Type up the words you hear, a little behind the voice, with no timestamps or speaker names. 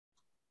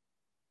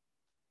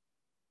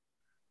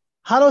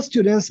Hello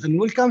students and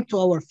welcome to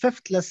our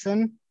fifth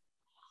lesson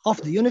of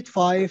the Unit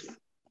 5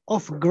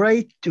 of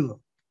Grade 2.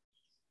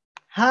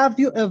 Have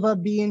you ever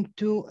been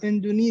to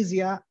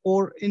Indonesia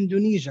or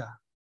Indonesia?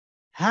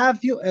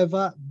 Have you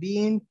ever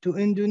been to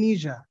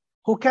Indonesia?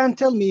 Who can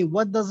tell me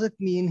what does it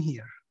mean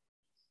here?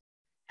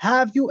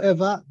 Have you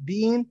ever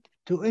been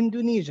to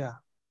Indonesia?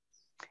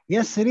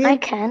 Yes, Sireen? I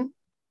can.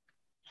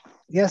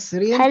 Yes,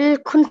 Sireen? هل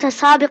كنت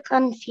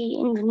سابقا في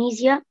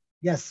إندونيسيا؟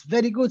 Yes,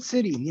 very good,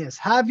 Sireen. Yes,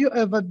 have you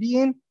ever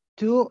been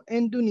to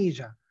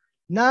Indonesia?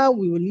 Now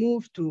we will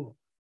move to,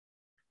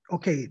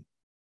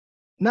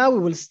 now we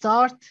will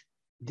start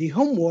the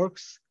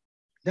homeworks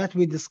that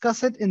we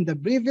discussed in the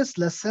previous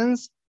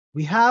lessons.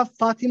 We have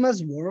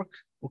Fatima's work,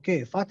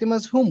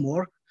 Fatima's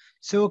homework.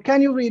 So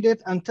can you read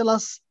it and tell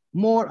us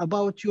more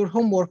about your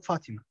homework,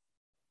 Fatima?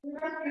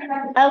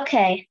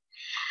 Okay.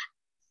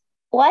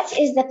 What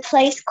is the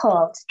place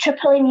called?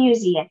 Tripoli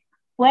Museum.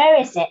 Where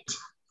is it?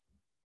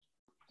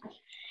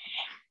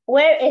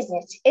 Where is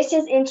it? It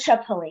is in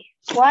Tripoli.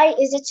 Why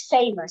is it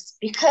famous?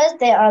 Because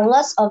there are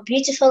lots of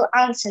beautiful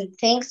ancient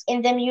things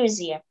in the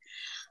museum.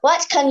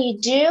 What can you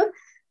do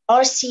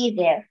or see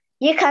there?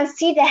 You can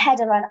see the head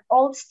of an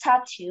old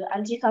statue,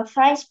 and you can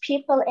find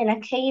people in a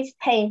cave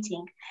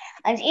painting,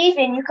 and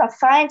even you can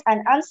find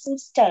an ancient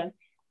stone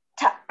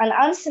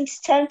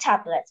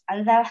tablet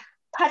and the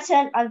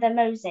pattern on the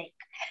mosaic.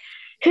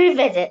 Who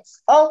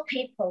visits? All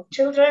people,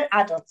 children,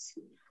 adults.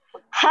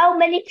 How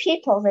many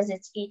people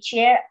visit each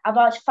year?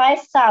 About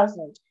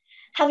 5,000.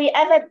 Have you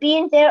ever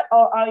been there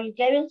or are you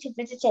going to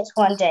visit it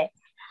one day?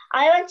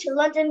 I went to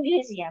London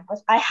Museum, but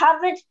I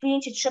haven't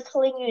been to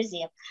Tripoli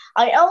Museum.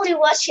 I only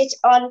watch it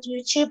on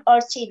YouTube or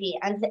TV,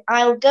 and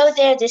I'll go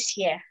there this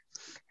year.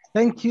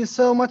 Thank you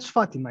so much,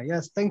 Fatima.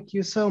 Yes, thank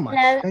you so much.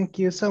 Hello. Thank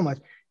you so much.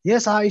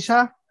 Yes,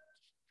 Aisha?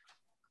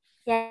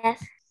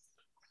 Yes.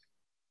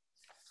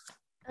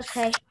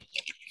 Okay.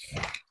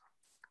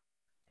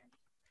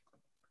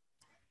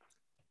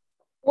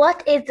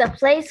 What is the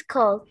place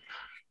called?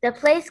 The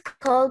place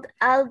called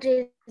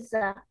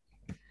Al-Jaza.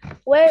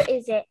 Where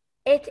is it?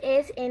 It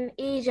is in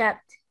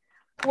Egypt.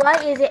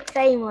 Why is it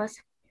famous?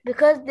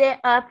 Because there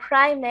are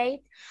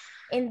primates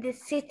in the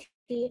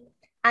city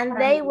and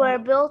they were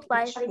built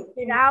by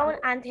Pharaoh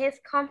and his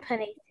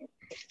company.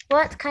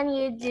 What can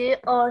you do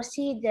or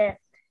see there?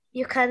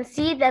 You can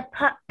see the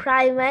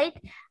primate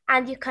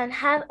and you can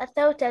have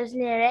photos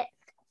near it,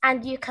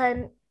 and you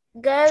can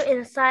go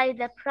inside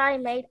the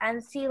primate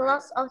and see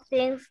lots of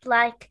things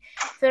like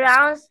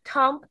Pharaoh's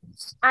tomb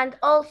and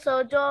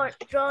also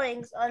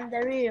drawings on the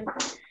room.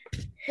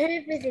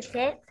 Who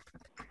visited?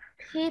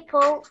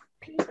 People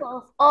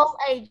of all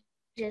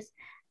ages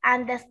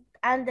and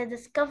the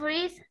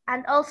discoveries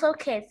and also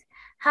kids.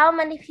 How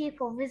many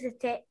people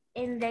visited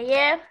in the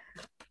year?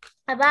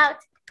 About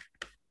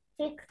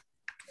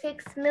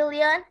 6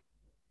 million.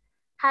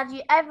 Have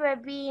you ever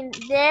been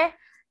there?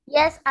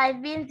 Yes,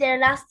 I've been there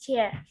last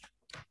year.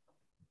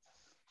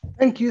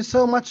 Thank you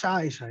so much,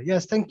 Aisha.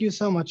 Yes, thank you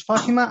so much,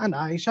 Fatima and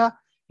Aisha.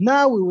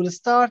 Now we will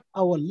start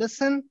our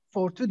lesson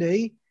for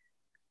today.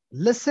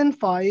 Lesson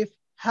 5.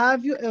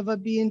 Have you ever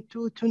been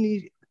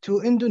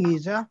to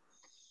Indonesia?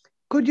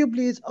 Could you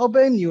please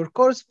open your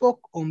course book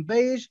on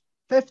page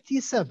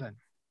 57?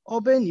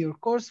 Open your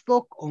course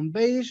book on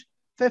page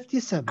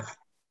 57.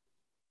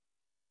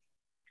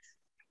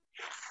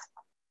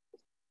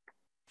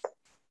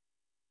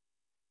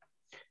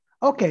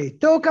 Okay,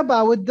 talk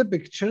about the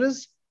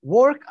pictures.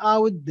 Work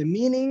out the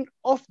meaning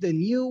of the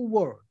new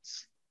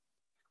words.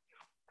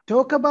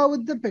 Talk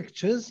about the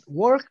pictures.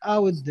 Work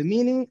out the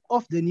meaning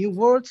of the new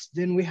words.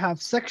 Then we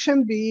have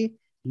section B.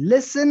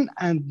 Listen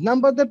and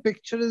number the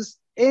pictures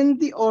in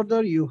the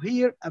order you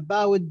hear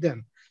about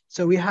them.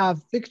 So we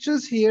have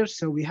pictures here,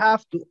 so we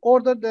have to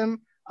order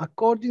them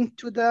according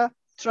to the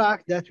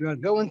track that we are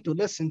going to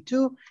listen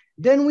to.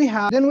 Then we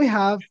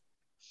have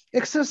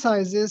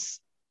exercises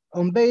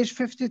on page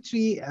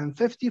 53 and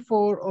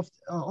 54 of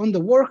on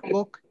the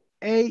workbook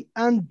A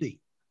and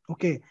B.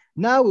 Okay,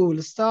 now we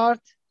will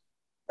start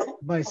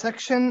by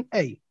section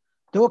A.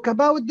 Talk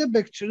about the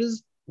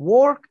pictures,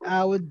 work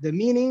out the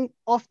meaning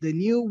of the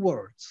new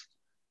words.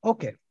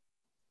 Okay.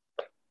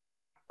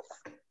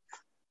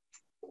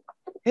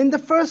 In the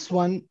first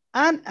one,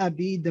 An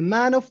Abi, the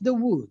man of the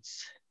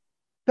woods.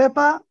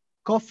 Peppa,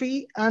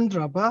 coffee and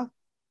rubber.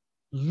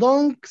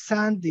 Long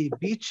sandy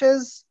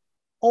beaches.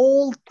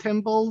 Old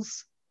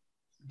temples.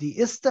 The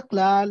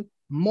Istiqlal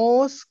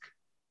Mosque.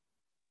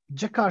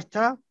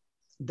 Jakarta,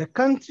 the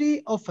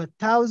country of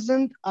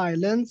 1,000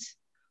 islands.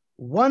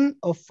 One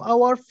of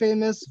our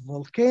famous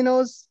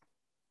volcanoes,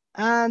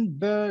 and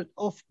bird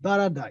of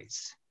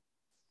paradise.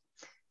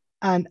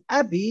 An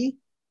Abi,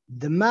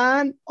 the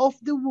man of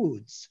the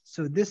woods.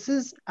 So this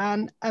is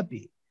An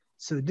Abi.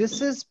 So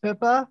this is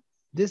Peppa,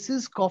 this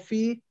is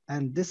coffee,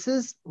 and this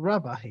is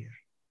rubber here.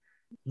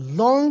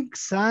 Long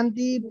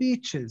sandy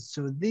beaches.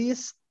 So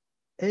this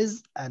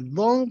is a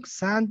long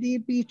sandy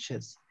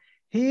beaches.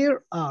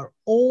 Here are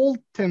old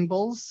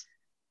temples,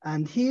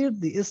 and here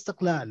the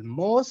Istiqlal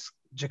Mosque,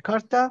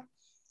 Jakarta,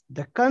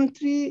 the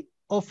country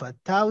of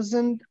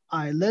 1,000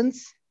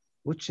 islands,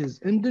 which is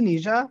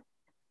Indonesia,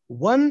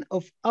 one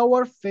of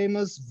our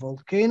famous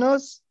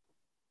volcanoes,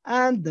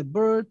 and the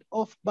bird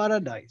of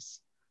paradise.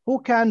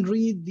 Who can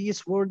read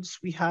these words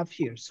we have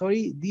here?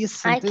 Sorry, these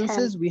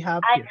sentences we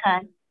have here. I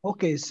can.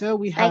 Okay, so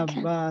we have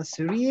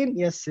Sireen.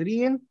 Yes,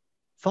 Sireen.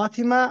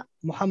 Fatima,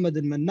 Muhammad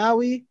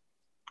al-Mannawi.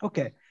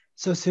 Okay,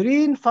 so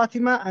Sireen,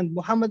 Fatima, and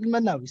Muhammad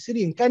al-Mannawi.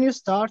 Sireen, can you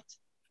start?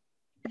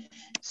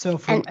 So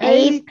from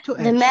A to H.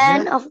 The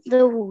man of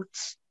the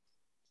woods.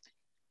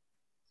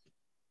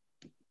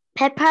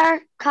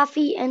 Pepper,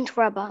 coffee, and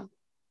rubber.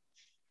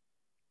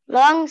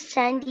 Long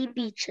sandy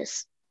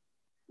beaches.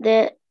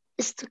 The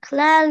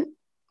Istiklal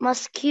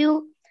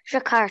Mosque,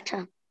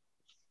 Jakarta.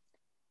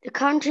 The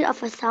country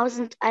of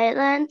 1,000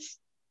 islands.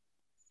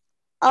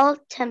 All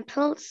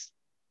temples.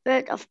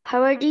 Bird of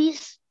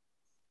paradise.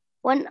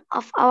 One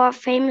of our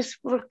famous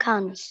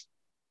volcanoes.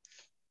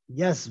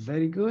 Yes,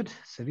 very good,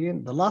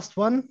 Sireen. The last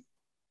one.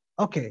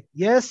 Okay,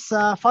 yes,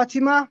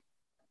 Fatima.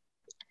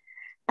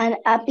 And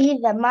Abi,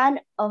 the man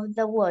of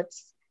the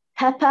woods.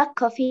 Pepper,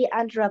 coffee,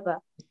 and rubber.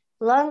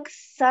 Long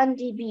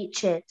sandy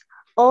beaches.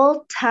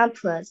 Old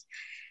temples.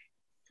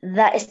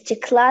 The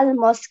Istiklal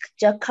Mosque,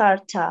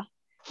 Jakarta.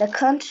 The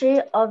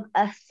country of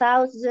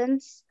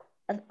 1,000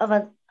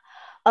 islands.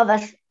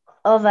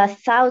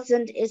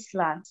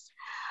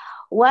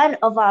 One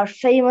of our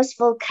famous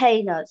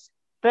volcanoes.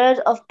 Bird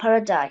of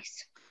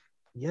paradise.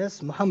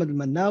 Yes, Muhammad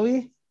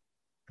al-Mannawi.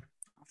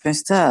 في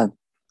أستاذ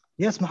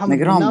Yes, Muhammad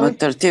نقراهم al-Mannawi.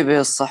 بالترتيب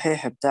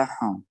الصحيح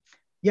بتاعهم.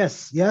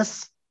 Yes,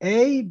 yes.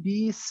 A,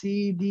 B,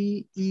 C,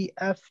 D, E,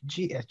 F,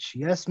 G, H.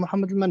 Yes,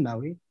 Muhammad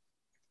al-Mannawi.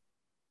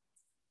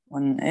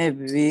 One A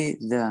B,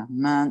 the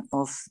man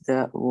of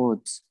the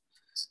woods.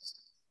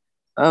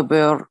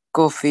 Upper,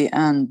 coffee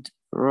and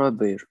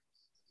rubber.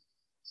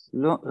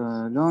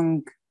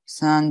 Long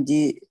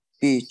sandy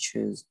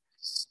beaches.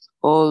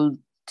 Old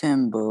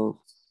temple.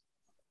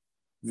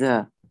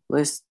 The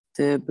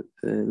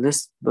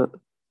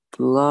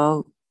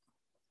Istiklal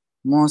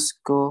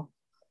Mosque,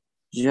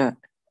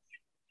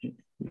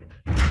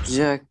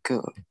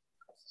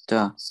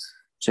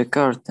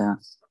 Jakarta,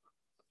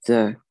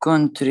 the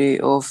country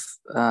of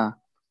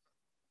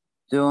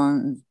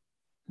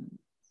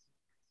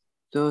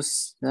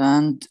those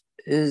and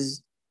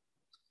is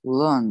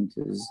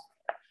London,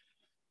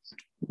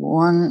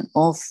 one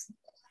of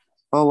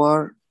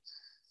our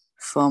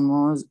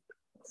famous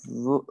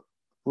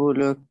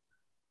volcanoes,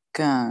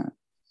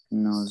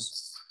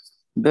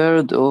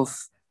 bird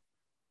of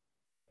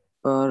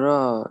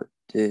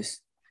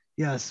paradise.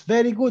 Yes,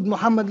 very good,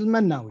 Muhammad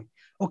al-Mannawi.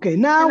 Okay,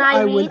 now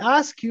I will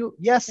ask you.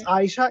 Yes,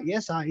 Aisha.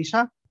 Yes,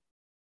 Aisha.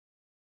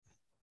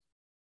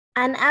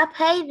 An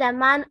Ape, the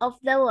man of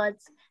the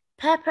woods.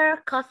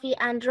 Pepper, coffee,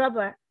 and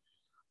rubber.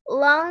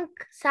 Long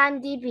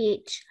sandy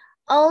beach.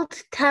 Old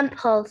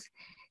temples.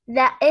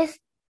 The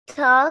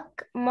Istiklal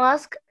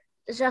Mosque,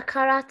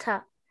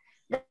 Jakarta.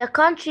 The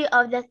country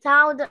of the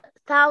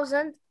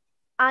 1,000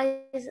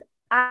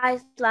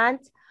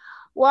 islands.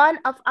 One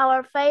of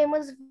our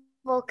famous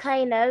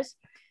volcanoes.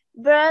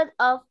 Bird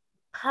of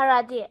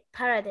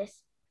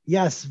paradise.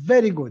 Yes,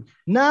 very good.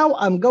 Now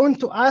I'm going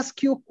to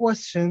ask you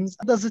questions.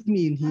 What does it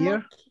mean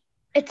here?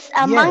 It's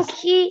a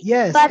monkey,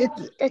 yes, but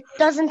it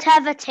doesn't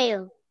have a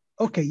tail.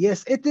 Okay,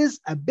 yes, it is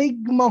a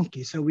big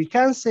monkey. So we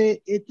can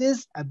say it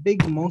is a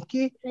big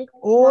monkey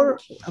or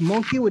a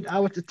monkey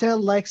without a tail,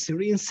 like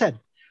Sireen said.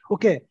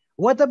 Okay,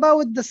 what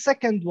about the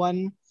second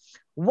one?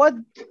 What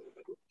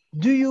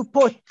do you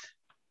put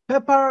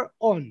pepper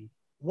on?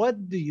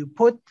 What do you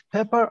put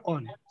pepper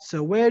on?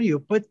 So where you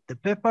put the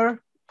pepper,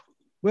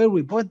 where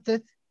we put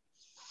it?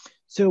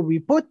 So we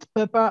put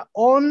pepper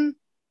on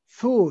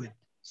food.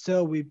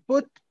 So we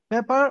put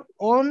pepper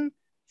on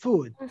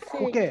food.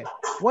 Okay,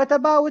 what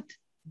about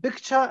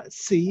picture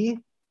C?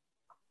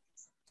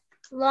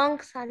 Long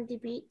sandy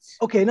beach.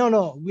 Okay,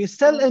 no, we're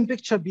still in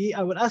picture B.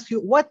 I will ask you,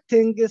 what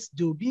things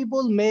do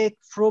people make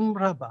from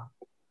rubber?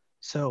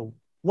 So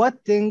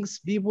what things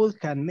people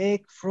can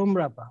make from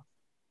rubber?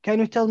 Can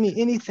you tell me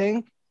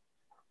anything?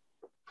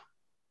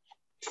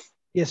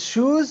 Yes,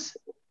 shoes.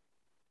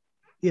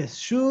 Yes,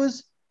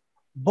 shoes.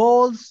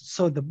 Balls.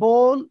 So the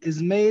ball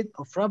is made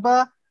of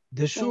rubber.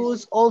 The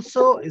shoes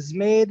also is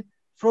made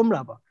from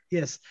rubber.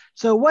 Yes.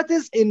 So what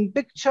is in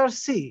picture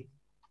C?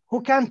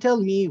 Who can tell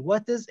me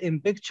what is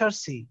in picture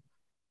C?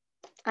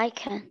 I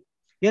can.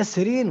 Yes,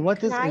 Sireen,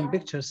 what is in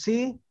picture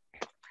C?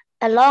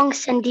 A long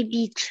sandy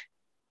beach.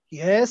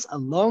 Yes, a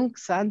long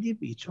sandy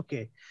beach.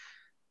 Okay.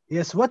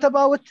 Yes, what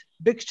about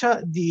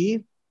picture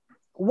D?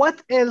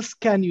 What else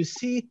can you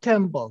see?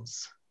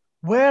 Temples.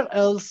 Where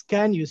else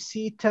can you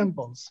see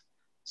temples?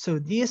 So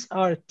these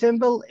are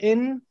temples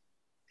in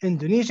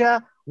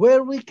Indonesia,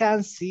 where we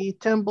can see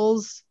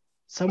temples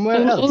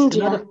somewhere else.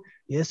 India.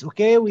 Yes,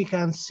 okay, we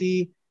can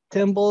see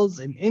temples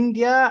in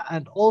India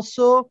and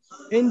also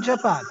in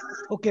Japan.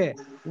 Okay,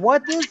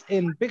 what is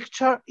in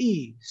picture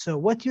E? So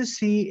what you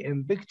see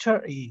in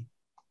picture E?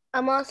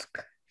 A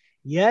mosque.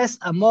 Yes,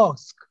 a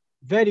mosque.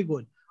 Very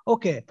good.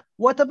 Okay,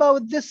 what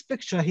about this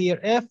picture here?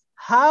 F,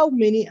 how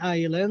many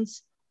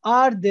islands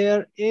are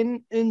there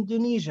in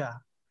Indonesia?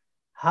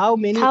 How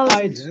many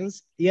Thousands.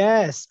 islands?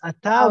 Yes,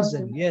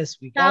 1,000. Yes,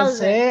 we can 1,000.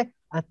 say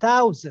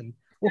 1,000.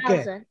 Okay,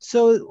 1,000.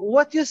 so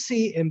what you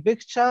see in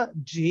picture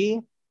G?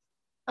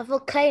 A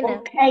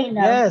volcano.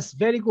 Yes,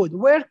 very good.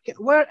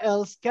 Where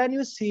else can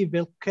you see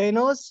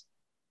volcanoes?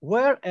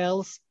 Where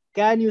else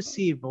can you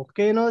see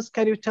volcanoes?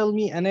 Can you tell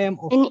me a name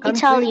of In country?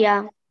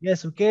 Italia.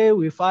 Yes, okay,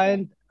 we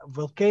find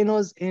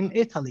volcanoes in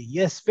Italy.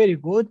 Yes, very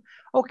good.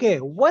 Okay,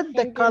 what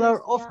the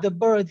color of the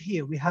bird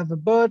here? We have a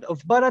bird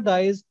of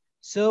paradise.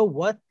 So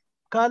what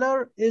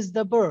color is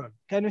the bird?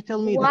 Can you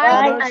tell me the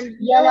White colors? and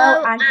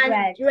yellow and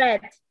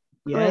red.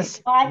 Yes,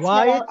 White,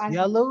 white, yellow, and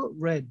yellow,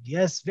 red.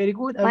 Yes, very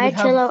good. And we White,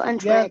 have, yellow,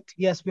 and yeah, red.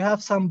 yes, we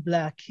have some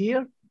black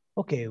here.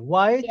 Okay,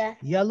 white, Yeah.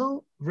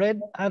 yellow, red,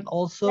 and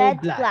also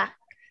Red, black. black.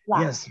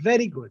 Yes,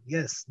 very good.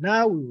 Yes,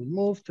 now we will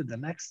move to the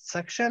next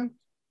section.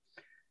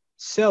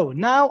 So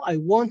now I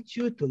want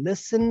you to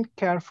listen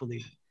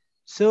carefully.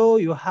 So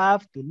you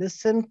have to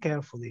listen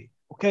carefully.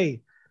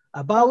 Okay,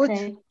 about,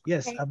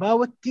 yes, Okay.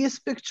 about these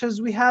pictures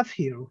we have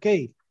here.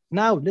 Okay,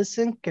 now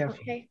listen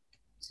carefully.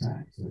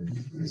 Okay.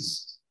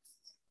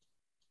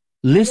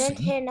 Listen I don't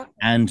hear nothing.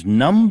 and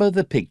number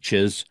the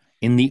pictures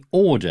in the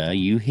order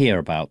you hear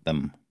about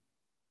them.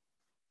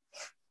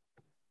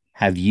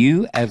 Have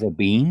you ever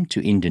been to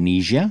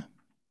Indonesia?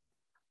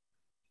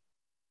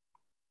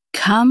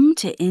 Come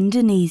to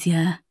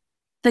Indonesia,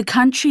 the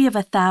country of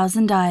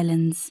 1,000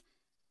 islands.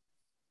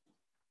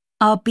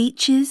 Our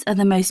beaches are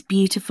the most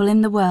beautiful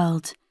in the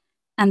world,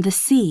 and the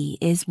sea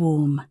is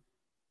warm.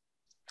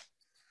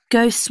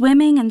 Go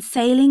swimming and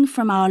sailing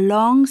from our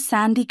long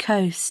sandy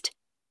coast.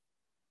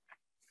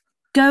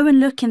 Go and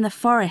look in the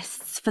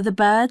forests for the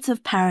birds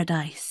of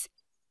paradise,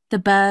 the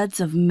birds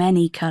of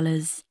many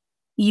colours.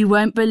 You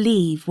won't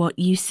believe what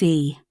you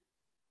see.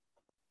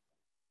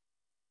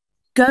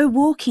 Go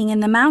walking in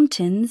the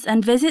mountains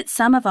and visit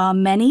some of our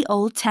many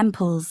old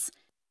temples.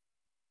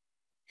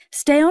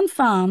 Stay on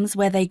farms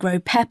where they grow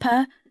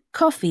pepper,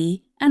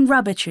 coffee, and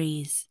rubber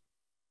trees.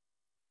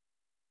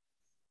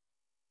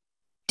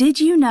 Did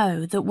you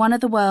know that one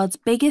of the world's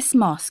biggest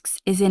mosques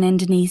is in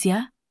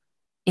Indonesia?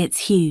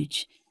 It's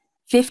huge.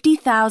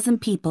 50,000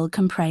 people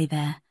can pray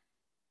there.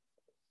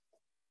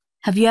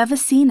 Have you ever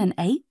seen an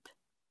ape?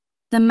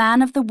 The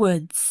man of the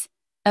woods,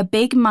 a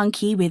big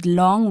monkey with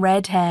long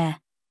red hair.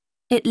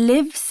 It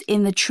lives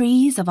in the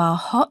trees of our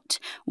hot,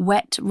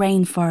 wet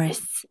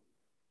rainforests.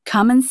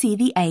 Come and see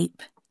the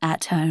ape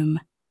at home.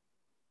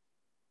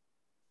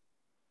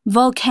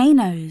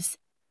 Volcanoes.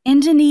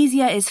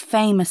 Indonesia is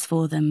famous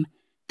for them.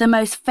 The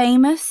most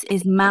famous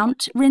is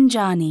Mount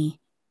Rinjani.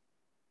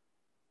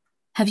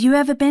 Have you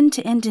ever been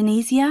to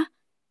Indonesia?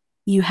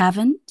 You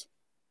haven't?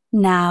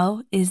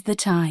 Now is the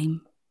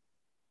time.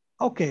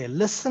 Okay,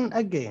 listen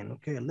again.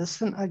 Okay,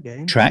 listen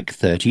again. Track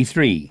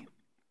 33.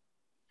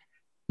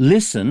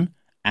 Listen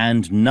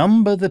and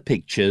number the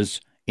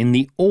pictures in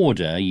the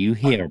order you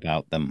hear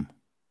about them.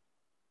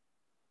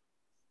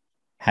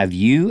 Have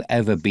you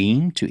ever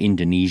been to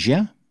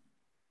Indonesia?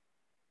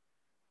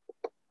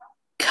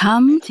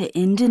 Come to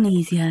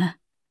Indonesia,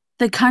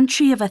 the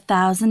country of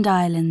 1,000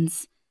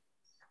 islands.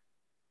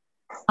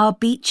 Our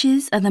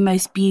beaches are the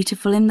most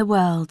beautiful in the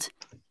world,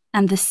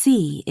 and the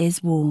sea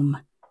is warm.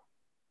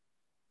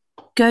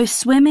 Go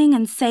swimming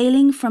and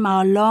sailing from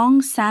our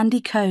long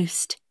sandy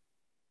coast.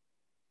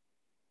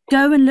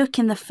 Go and look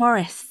in the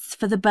forests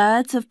for the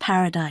birds of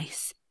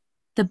paradise,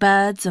 the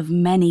birds of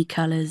many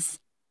colours.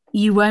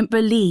 You won't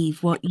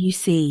believe what you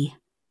see.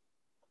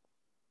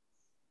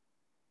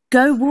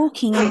 Go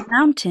walking in the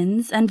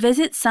mountains and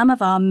visit some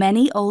of our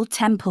many old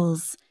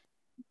temples.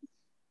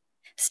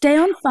 Stay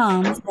on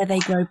farms where they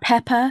grow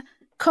pepper,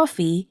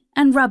 coffee,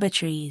 and rubber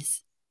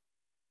trees.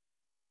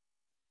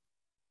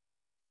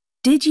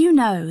 Did you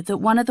know that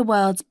one of the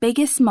world's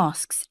biggest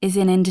mosques is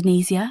in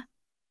Indonesia?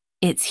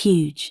 It's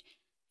huge.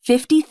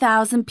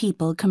 50,000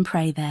 people can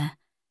pray there.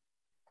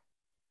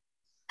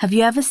 Have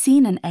you ever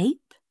seen an ape?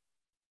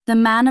 The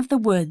man of the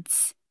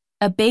woods,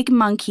 a big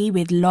monkey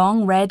with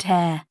long red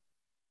hair.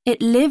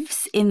 It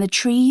lives in the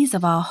trees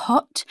of our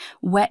hot,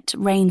 wet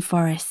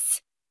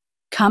rainforests.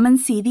 Come and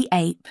see the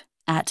ape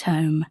at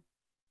home.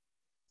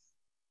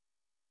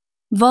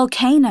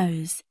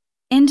 Volcanoes.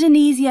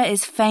 Indonesia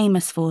is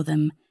famous for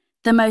them.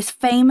 The most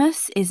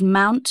famous is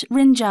Mount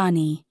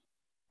Rinjani.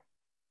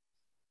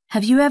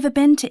 Have you ever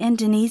been to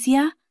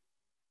Indonesia?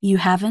 You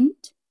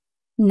haven't?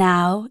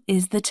 Now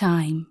is the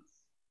time.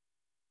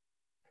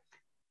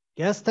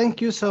 Yes, thank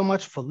you so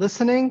much for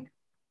listening.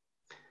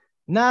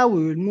 Now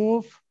we will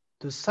move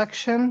to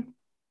section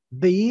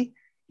B.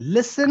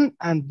 Listen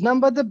and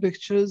number the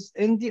pictures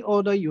in the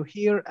order you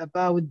hear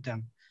about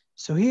them.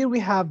 So here we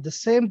have the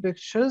same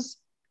pictures,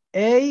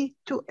 A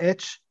to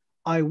H.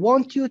 I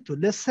want you to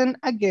listen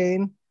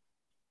again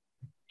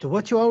to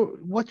what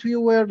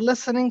you were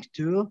listening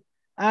to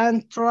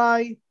and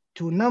try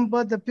to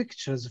number the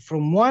pictures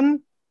from 1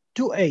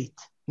 to 8.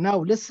 Now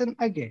listen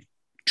again.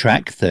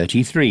 Track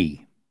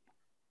 33.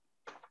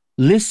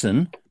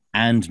 Listen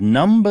and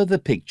number the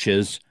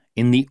pictures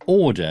in the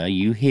order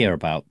you hear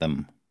about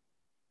them.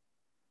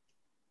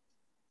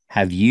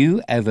 Have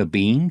you ever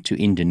been to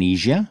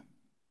Indonesia?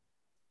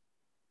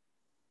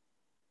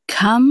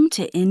 Come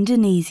to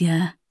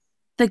Indonesia,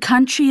 the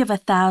country of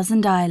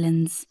 1,000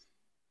 islands.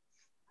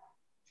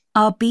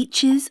 Our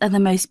beaches are the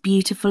most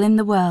beautiful in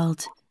the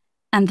world,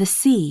 and the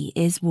sea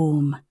is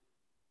warm.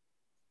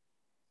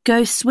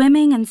 Go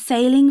swimming and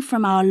sailing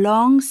from our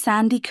long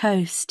sandy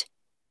coast.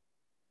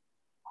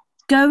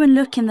 Go and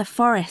look in the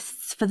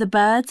forests for the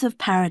birds of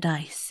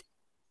paradise,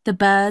 the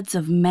birds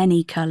of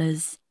many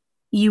colours.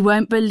 You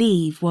won't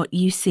believe what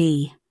you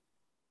see.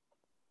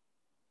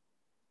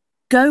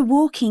 Go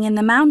walking in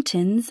the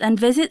mountains and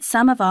visit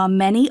some of our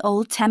many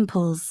old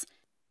temples.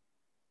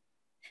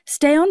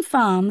 Stay on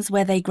farms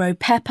where they grow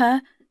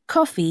pepper,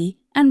 coffee,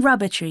 and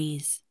rubber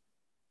trees.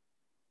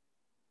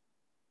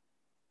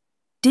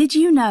 Did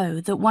you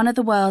know that one of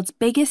the world's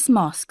biggest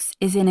mosques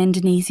is in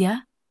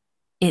Indonesia?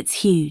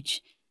 It's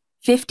huge.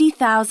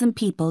 50,000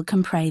 people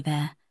can pray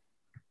there.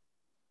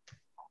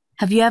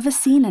 Have you ever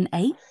seen an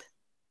ape?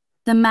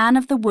 The man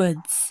of the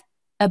woods,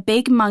 a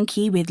big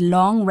monkey with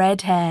long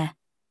red hair.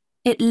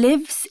 It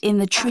lives in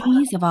the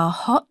trees of our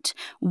hot,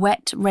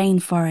 wet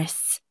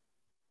rainforests.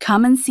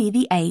 Come and see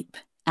the ape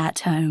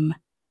at home.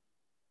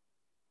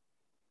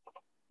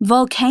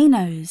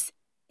 Volcanoes.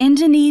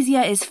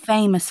 Indonesia is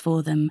famous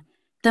for them.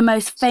 The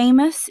most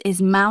famous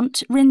is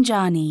Mount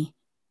Rinjani.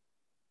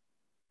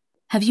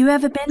 Have you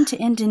ever been to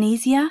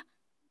Indonesia?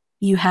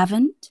 You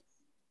haven't?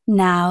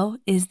 Now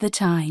is the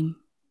time.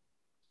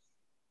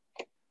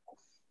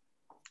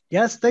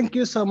 Yes, thank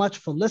you so much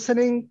for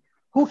listening.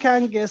 Who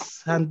can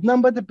guess and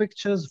number the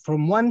pictures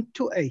from 1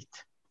 to 8?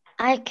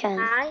 I can.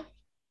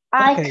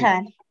 I Okay.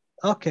 can.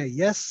 Okay,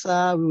 yes,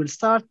 we will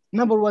start.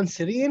 Number 1,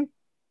 Serene.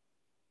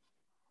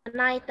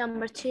 Night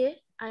number 2.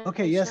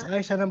 Okay, yes,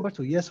 Aisha, number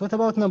 2. Yes, what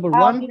about number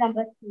I'll 1? be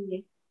number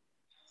 3.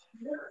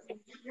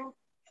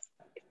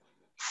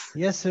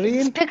 Yes,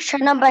 Serene. Picture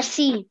number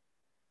C.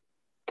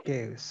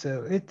 Okay,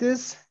 so it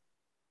is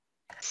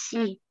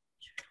C.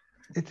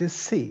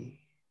 C.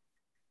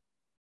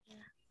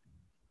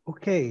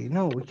 Okay,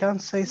 no, we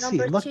can't say C.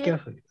 Number Look 2.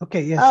 carefully.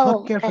 Okay, yes, Oh,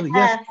 look carefully.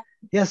 Yes,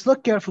 yes,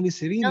 look carefully,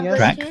 Serene. Number Yes.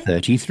 Track 2.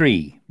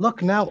 33.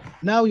 Look now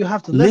you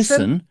have to listen.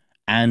 Listen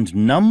and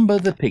number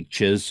the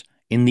pictures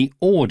in the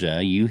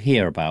order you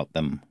hear about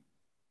them.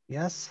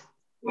 Yes.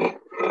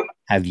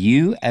 Have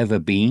you ever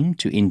been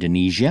to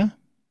Indonesia?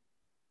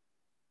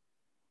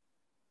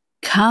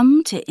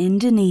 Come to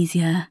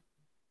Indonesia,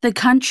 the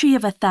country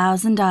of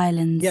 1,000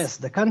 islands. Yes,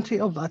 the country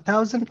of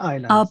 1,000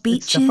 islands. Our It's the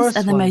beaches first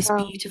are the one. most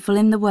beautiful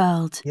in the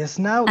world, Yes,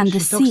 now and the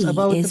she talks sea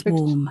about is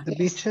warm. the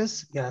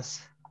beaches.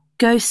 Yes.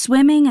 Go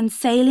swimming and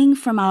sailing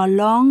from our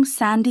long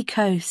sandy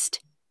coast.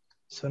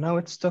 So now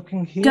it's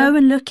talking here. Go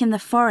and look in the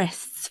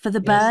forests for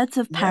the Yes, birds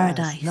of yes,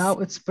 paradise, now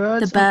it's the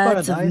birds of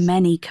birds of paradise.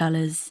 many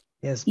colours.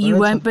 Yes, You birds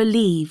won't of,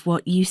 believe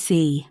what you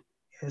see.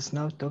 yes,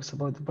 now it talks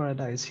about the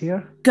paradise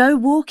here. Go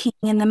walking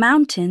in the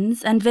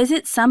mountains and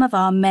visit some of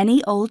our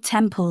many old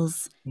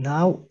temples.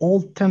 Now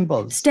old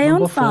temples. Stay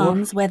Number on 4.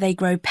 farms where they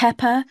grow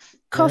pepper,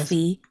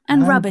 coffee,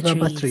 and rubber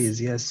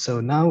trees. Yes,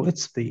 so now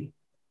it's B.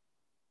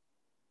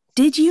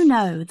 Did you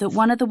know that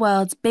one of the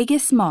world's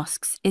biggest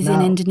mosques is in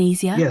Now-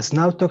 Indonesia? Yes,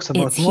 now it talks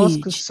about It's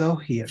mosques. huge. So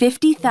here.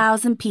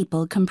 50,000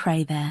 people can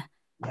pray there.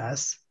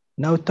 Yes.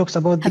 Now it talks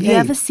about Have the you ape.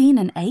 ever seen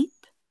an ape?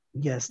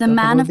 Yes. The talk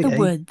man about of the ape.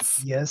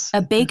 woods, Yes.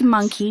 a big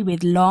monkey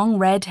with long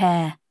red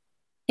hair.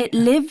 It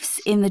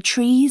lives in the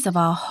trees of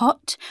our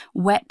hot,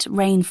 wet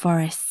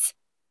rainforests.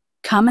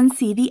 Come and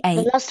see the The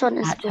ape last one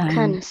is at home.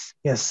 volcanoes.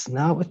 Yes.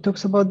 Now it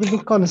talks about the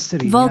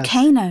volcanicity.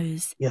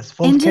 Volcanoes. Yes.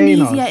 Volcanoes.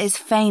 Indonesia is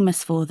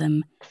famous for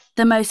them.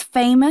 The most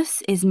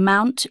famous is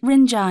Mount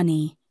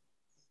Rinjani.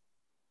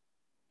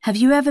 Have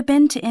you ever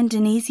been to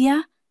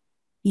Indonesia?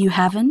 You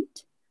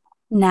haven't?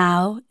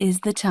 Now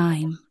is the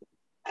time.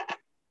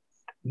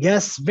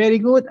 Yes, very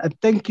good. And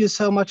thank you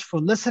so much for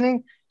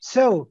listening.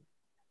 So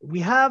we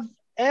have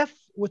F,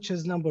 which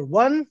is number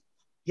 1.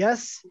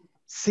 Yes.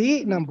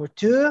 C, number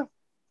 2.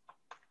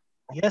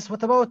 Yes,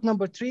 what about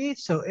number 3?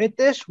 So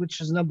Itish,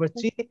 which is number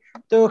 3,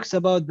 talks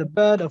about the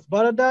bird of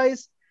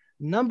paradise.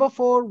 Number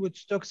 4,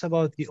 which talks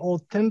about the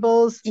old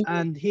temples.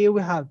 And here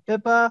we have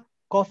pepper,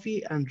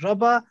 coffee, and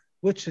rubber,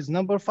 which is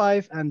number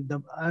 5. And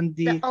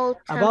the old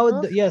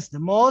about temples. the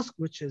mosque,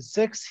 which is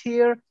 6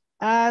 here,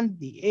 and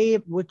the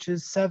ape, which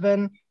is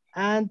 7,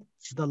 and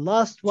the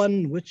last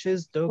one, which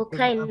is talking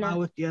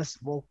about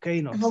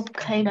volcanoes.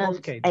 Volcanoes.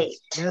 8.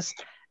 Yes.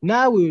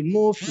 Now we will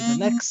move to the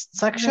next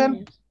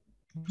section.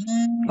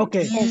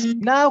 Okay,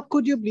 now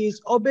could you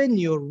please open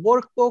your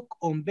workbook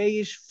on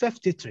page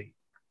 53?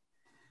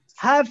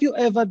 Have you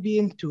ever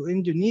been to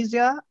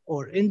Indonesia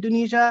or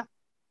Indonesia?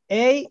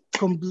 A,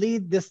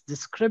 complete this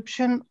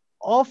description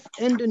of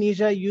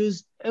Indonesia.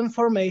 Use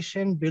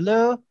information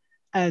below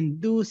and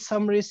do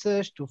some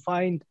research to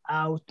find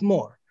out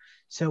more.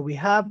 So we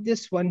have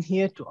this one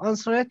here to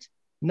answer it.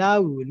 Now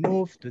we will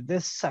move to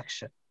this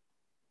section.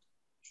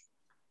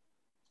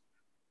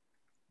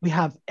 We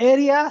have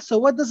area. So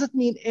what does it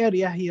mean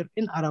area here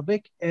in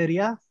Arabic?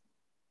 Area?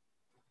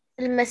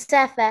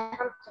 المسافة.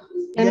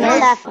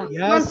 Yes,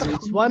 yes,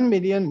 it's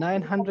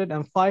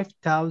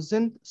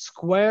 1,905,000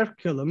 square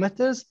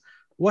kilometers.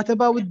 What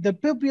about the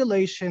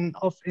population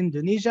of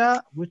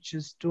Indonesia, which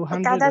is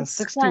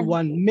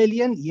 261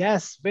 million?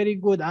 Yes, very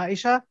good,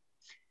 Aisha.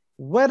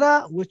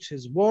 Weather, which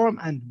is warm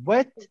and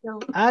wet.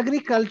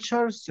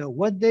 Agriculture, so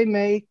what they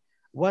make,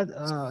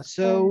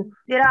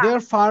 their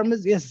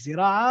farmers, yes,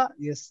 zira'a,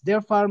 yes,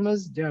 their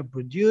farmers, they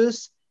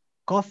produce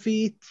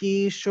coffee,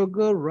 tea,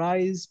 sugar,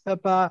 rice,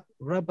 pepper,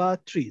 rubber,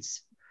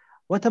 trees.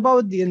 What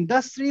about the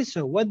industry?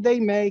 So what they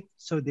make?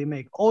 So they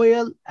make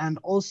oil and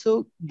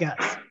also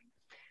gas.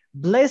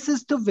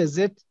 Places to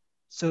visit.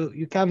 So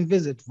you can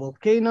visit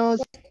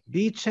volcanoes,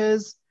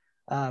 beaches,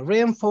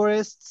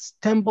 rainforests,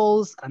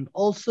 temples, and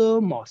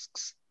also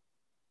mosques.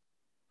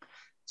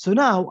 So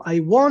now I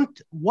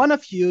want one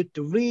of you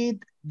to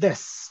read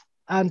this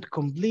and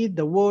complete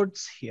the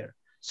words here.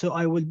 So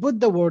I will put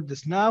the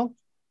words now.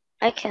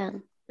 I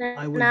can.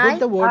 I will put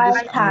the words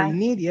and I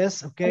need,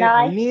 yes, okay,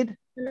 I need,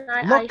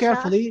 look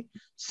carefully.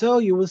 So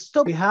you will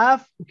stop, we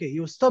have, okay,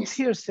 you will stop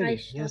here, Serene.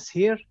 Yes,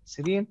 here,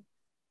 Serene,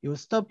 you will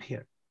stop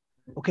here.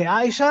 Okay,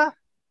 Aisha,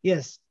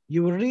 yes,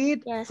 you will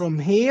read from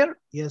here.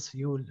 Yes,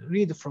 you will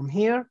read from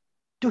here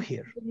to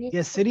here.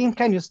 Yes, Serene,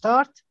 can you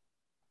start?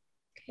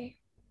 Okay.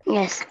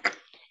 Yes.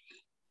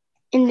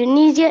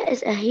 Indonesia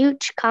is a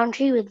huge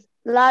country with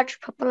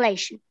large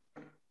population.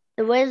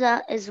 The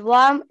weather is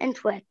warm and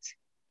wet.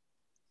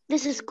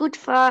 This is good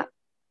for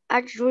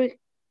agriculture.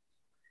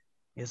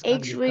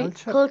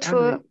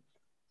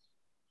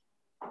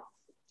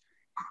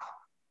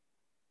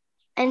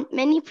 And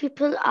many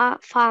people are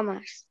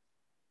farmers.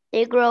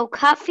 They grow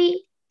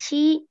coffee,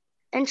 tea,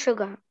 and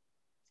sugar,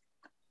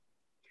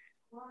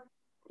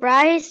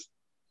 rice,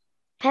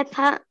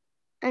 pepper,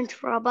 and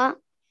rubber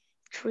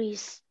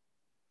trees.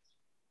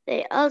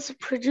 They also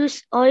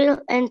produce oil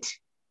and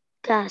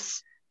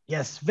gas.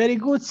 Yes, very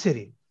good,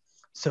 Siri.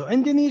 So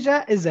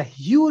Indonesia is a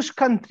huge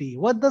country.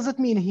 What does it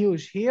mean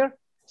huge here?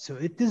 So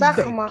it is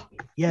big.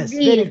 Yes,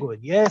 very good.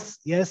 Yes,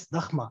 yes,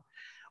 ضخمة.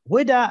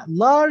 With a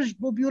large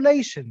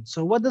population.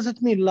 So what does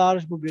it mean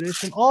large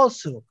population?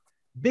 Also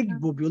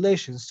big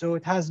population. So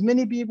it has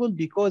many people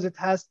because it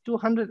has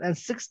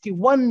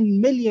 261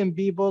 million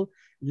people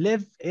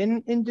live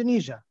in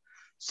Indonesia.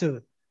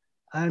 So,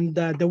 and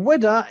the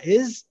weather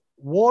is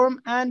warm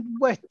and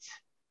wet.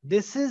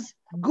 This is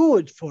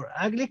good for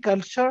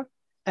agriculture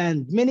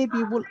and many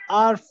people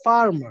are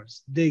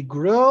farmers. They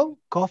grow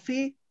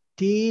coffee,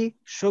 tea,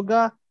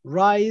 sugar,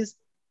 rice,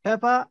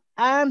 pepper,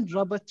 and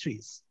rubber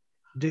trees.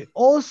 They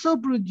also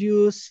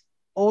produce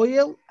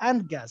oil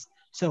and gas.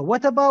 So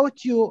what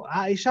about you,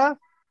 Aisha?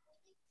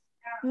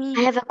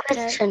 I have a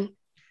question.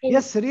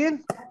 Yes,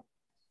 Sireen?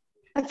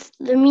 What's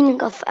the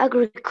meaning of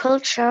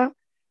agriculture?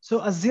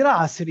 So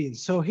الزراعة, Sireen.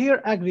 So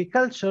here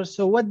agriculture,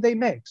 so what they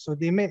make? So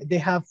they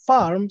have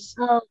farms.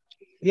 Oh.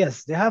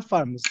 Yes, they have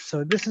farms.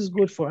 So this is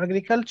good for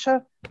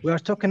agriculture. We are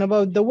talking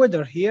about the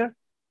weather here.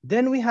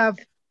 Then we have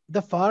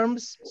the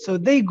farms. So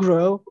they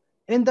grow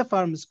in the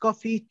farms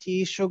coffee,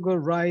 tea, sugar,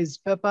 rice,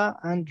 pepper,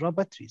 and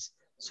rubber trees.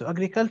 So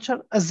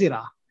agriculture,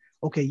 الزراعة.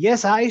 Okay,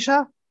 yes,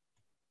 Aisha?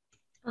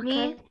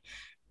 Okay.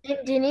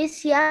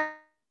 Indonesia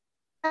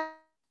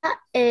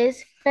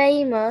is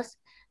famous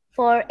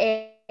for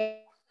its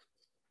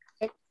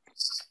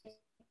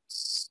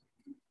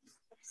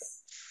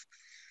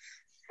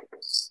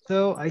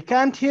So I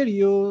can't hear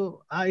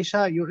you,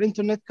 Aisha. Your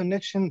internet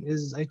connection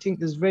is, I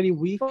think, is very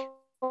weak.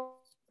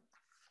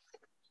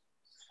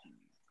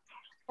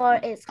 For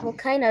its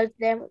volcanoes,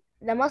 the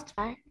most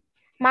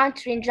Mount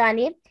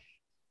Rinjani.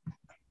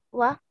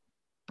 What?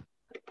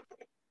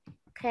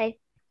 Okay.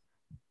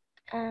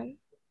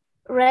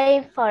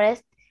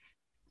 Rainforest.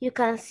 You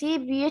can see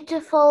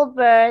beautiful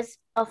birds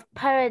of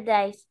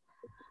paradise,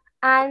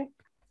 and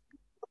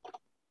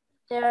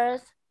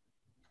there's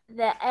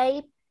the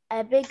ape,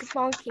 a big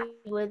monkey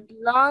with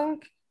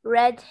long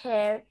red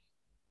hair.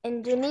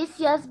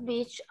 Indonesia's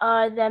beaches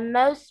are the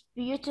most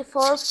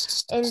beautiful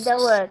in the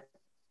world.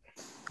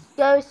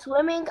 Go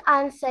swimming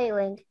and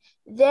sailing.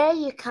 There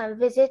you can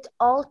visit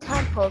all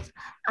temples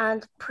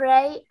and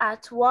pray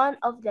at one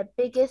of the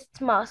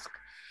biggest mosques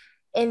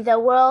in the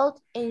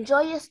world.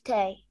 Enjoy your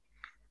stay.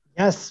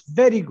 Yes,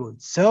 very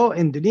good. So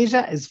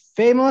Indonesia is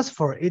famous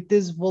for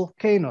its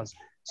volcanoes.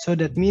 So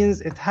that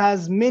means it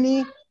has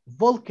many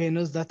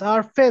volcanoes that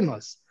are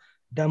famous.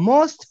 The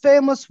most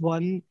famous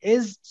one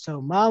is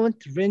Mount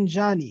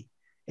Rinjani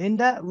in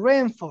the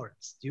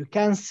rainforest. You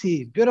can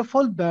see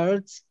beautiful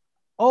birds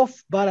of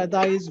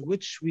paradise,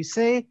 which we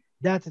say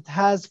that it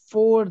has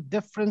 4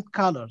 different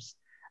colors.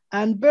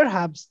 And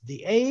perhaps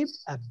the ape,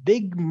 a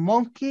big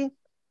monkey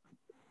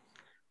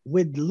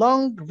with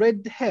long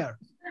red hair.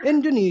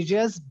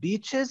 Indonesia's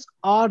beaches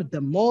are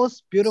the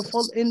most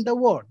beautiful in the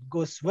world.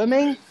 Go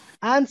swimming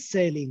and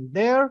sailing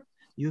there.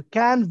 You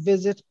can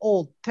visit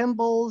old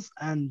temples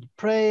and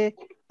pray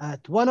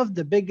at one of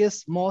the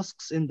biggest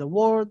mosques in the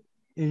world.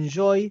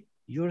 Enjoy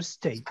your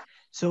stay.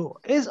 So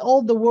is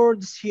all the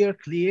words here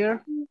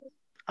clear?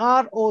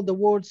 Are all the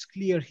words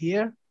clear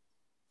here?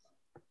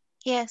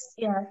 Yes.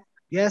 Yes.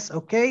 Yes,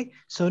 okay.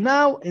 So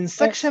now in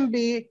section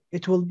B,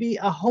 it will be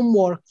a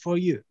homework for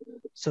you.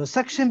 So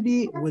section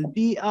B will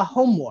be a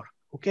homework,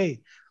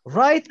 okay.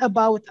 Write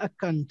about a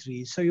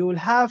country. So you will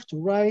have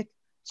to write,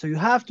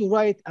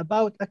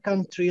 about a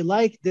country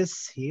like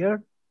this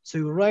here. So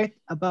you write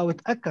about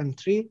a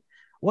country,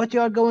 what you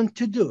are going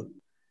to do.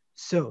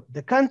 So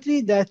the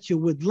country that you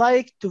would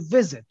like to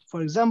visit.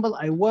 For example,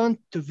 I want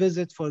to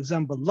visit, for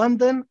example,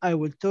 London. I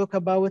will talk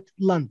about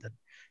London.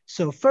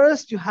 So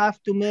first you have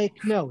to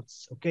make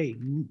notes, okay,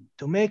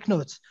 to make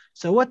notes.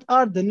 So what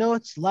are the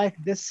notes like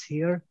this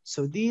here?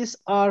 So these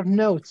are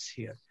notes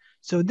here.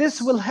 So this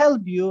will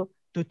help you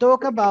to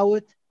talk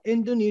about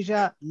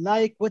Indonesia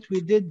like what we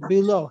did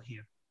below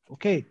here,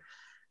 okay.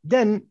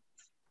 Then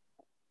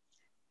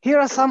here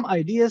are some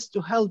ideas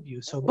to help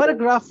you. So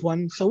paragraph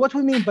 1, so what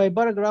we mean by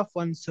paragraph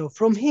 1, so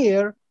from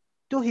here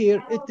to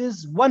here, it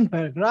is one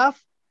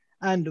paragraph,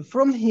 and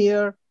from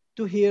here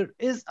to here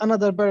is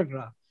another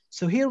paragraph.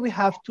 So here we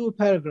have two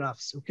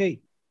paragraphs, okay.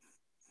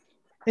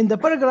 In the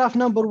paragraph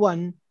number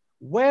 1,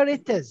 where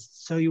it is,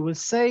 so you will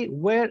say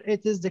where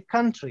it is the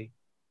country.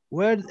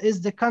 Where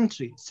is the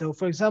country? So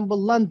for example,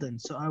 London.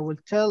 So I will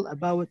tell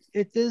about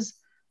it is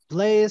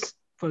place,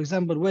 for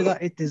example, whether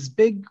it is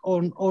big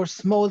or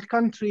small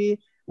country,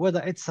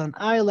 whether it's an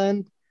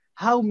island,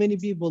 how many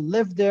people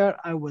live there.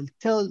 I will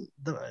tell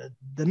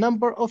the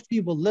number of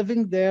people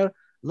living there,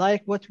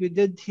 like what we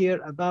did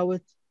here about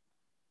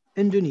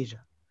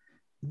Indonesia.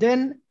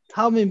 Then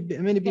how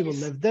many people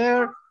live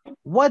there,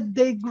 what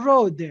they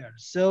grow there.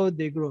 So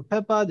they grow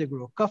pepper, they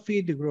grow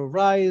coffee, they grow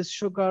rice,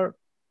 sugar,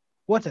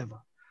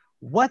 whatever.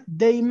 What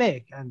they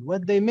make and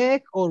what they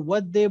make or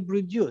what they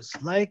produce.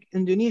 Like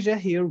Indonesia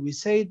here, we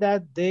say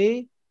that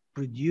they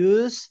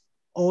produce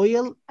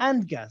oil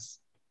and gas.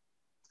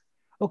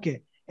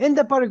 Okay, in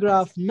the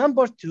paragraph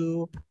number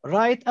 2,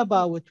 write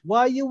about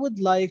why you would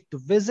like to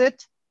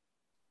visit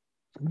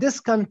this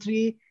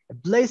country,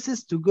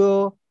 places to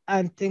go,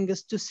 and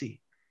things to see.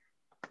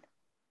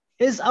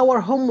 Is our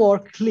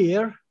homework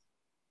clear?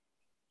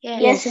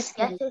 Yes.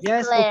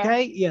 Yes,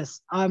 okay,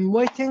 yes. I'm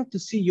waiting to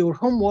see your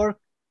homework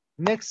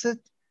next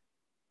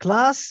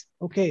class.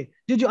 Okay,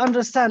 did you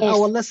understand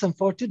our lesson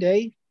for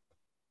today?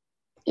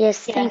 Yes,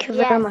 thank you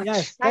very much.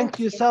 Yes, thank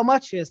you so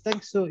much. Yes,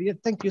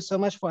 thank you so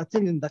much for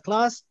attending the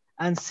class,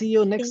 and see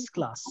you next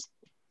class.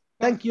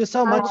 Thank you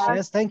so much.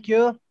 Yes, thank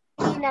you.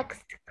 See you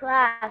next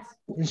class.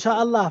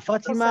 Inshallah,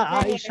 Fatima,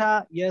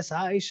 Aisha. Yes,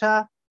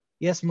 Aisha.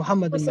 Yes,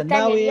 Muhammad فرصة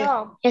al-Mannawi. تانية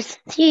اليوم. Yes,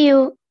 see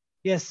you.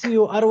 Yes, see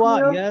you,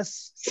 Arwa.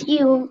 Yes. See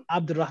you.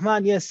 Abdul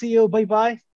Rahman. Yes, see you. Bye-bye.